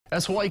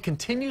As Hawaii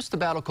continues to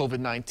battle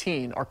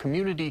COVID-19, our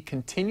community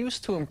continues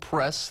to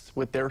impress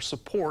with their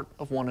support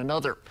of one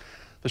another.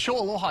 The Show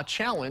Aloha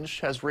Challenge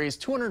has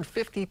raised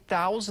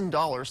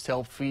 $250,000 to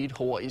help feed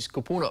Hawaii's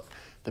kupuna.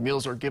 The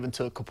meals are given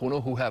to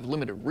kupuna who have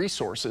limited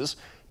resources.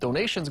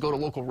 Donations go to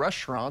local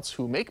restaurants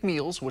who make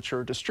meals which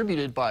are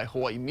distributed by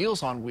Hawaii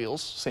Meals on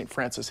Wheels, St.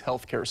 Francis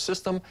Healthcare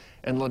System,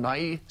 and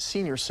Lanai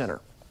Senior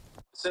Center.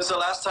 Since the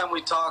last time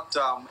we talked,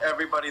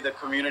 everybody in the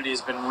community has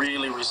been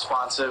really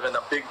responsive, and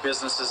the big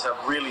businesses have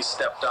really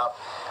stepped up.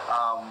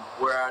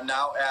 We are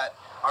now at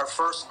our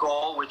first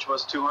goal, which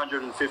was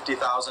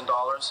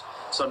 $250,000.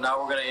 So now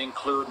we're going to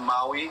include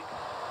Maui,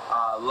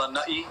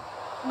 Lanai,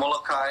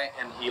 Molokai,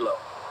 and Hilo.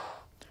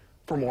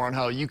 For more on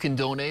how you can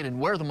donate and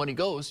where the money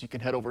goes, you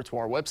can head over to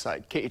our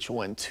website,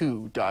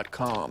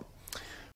 khon2.com.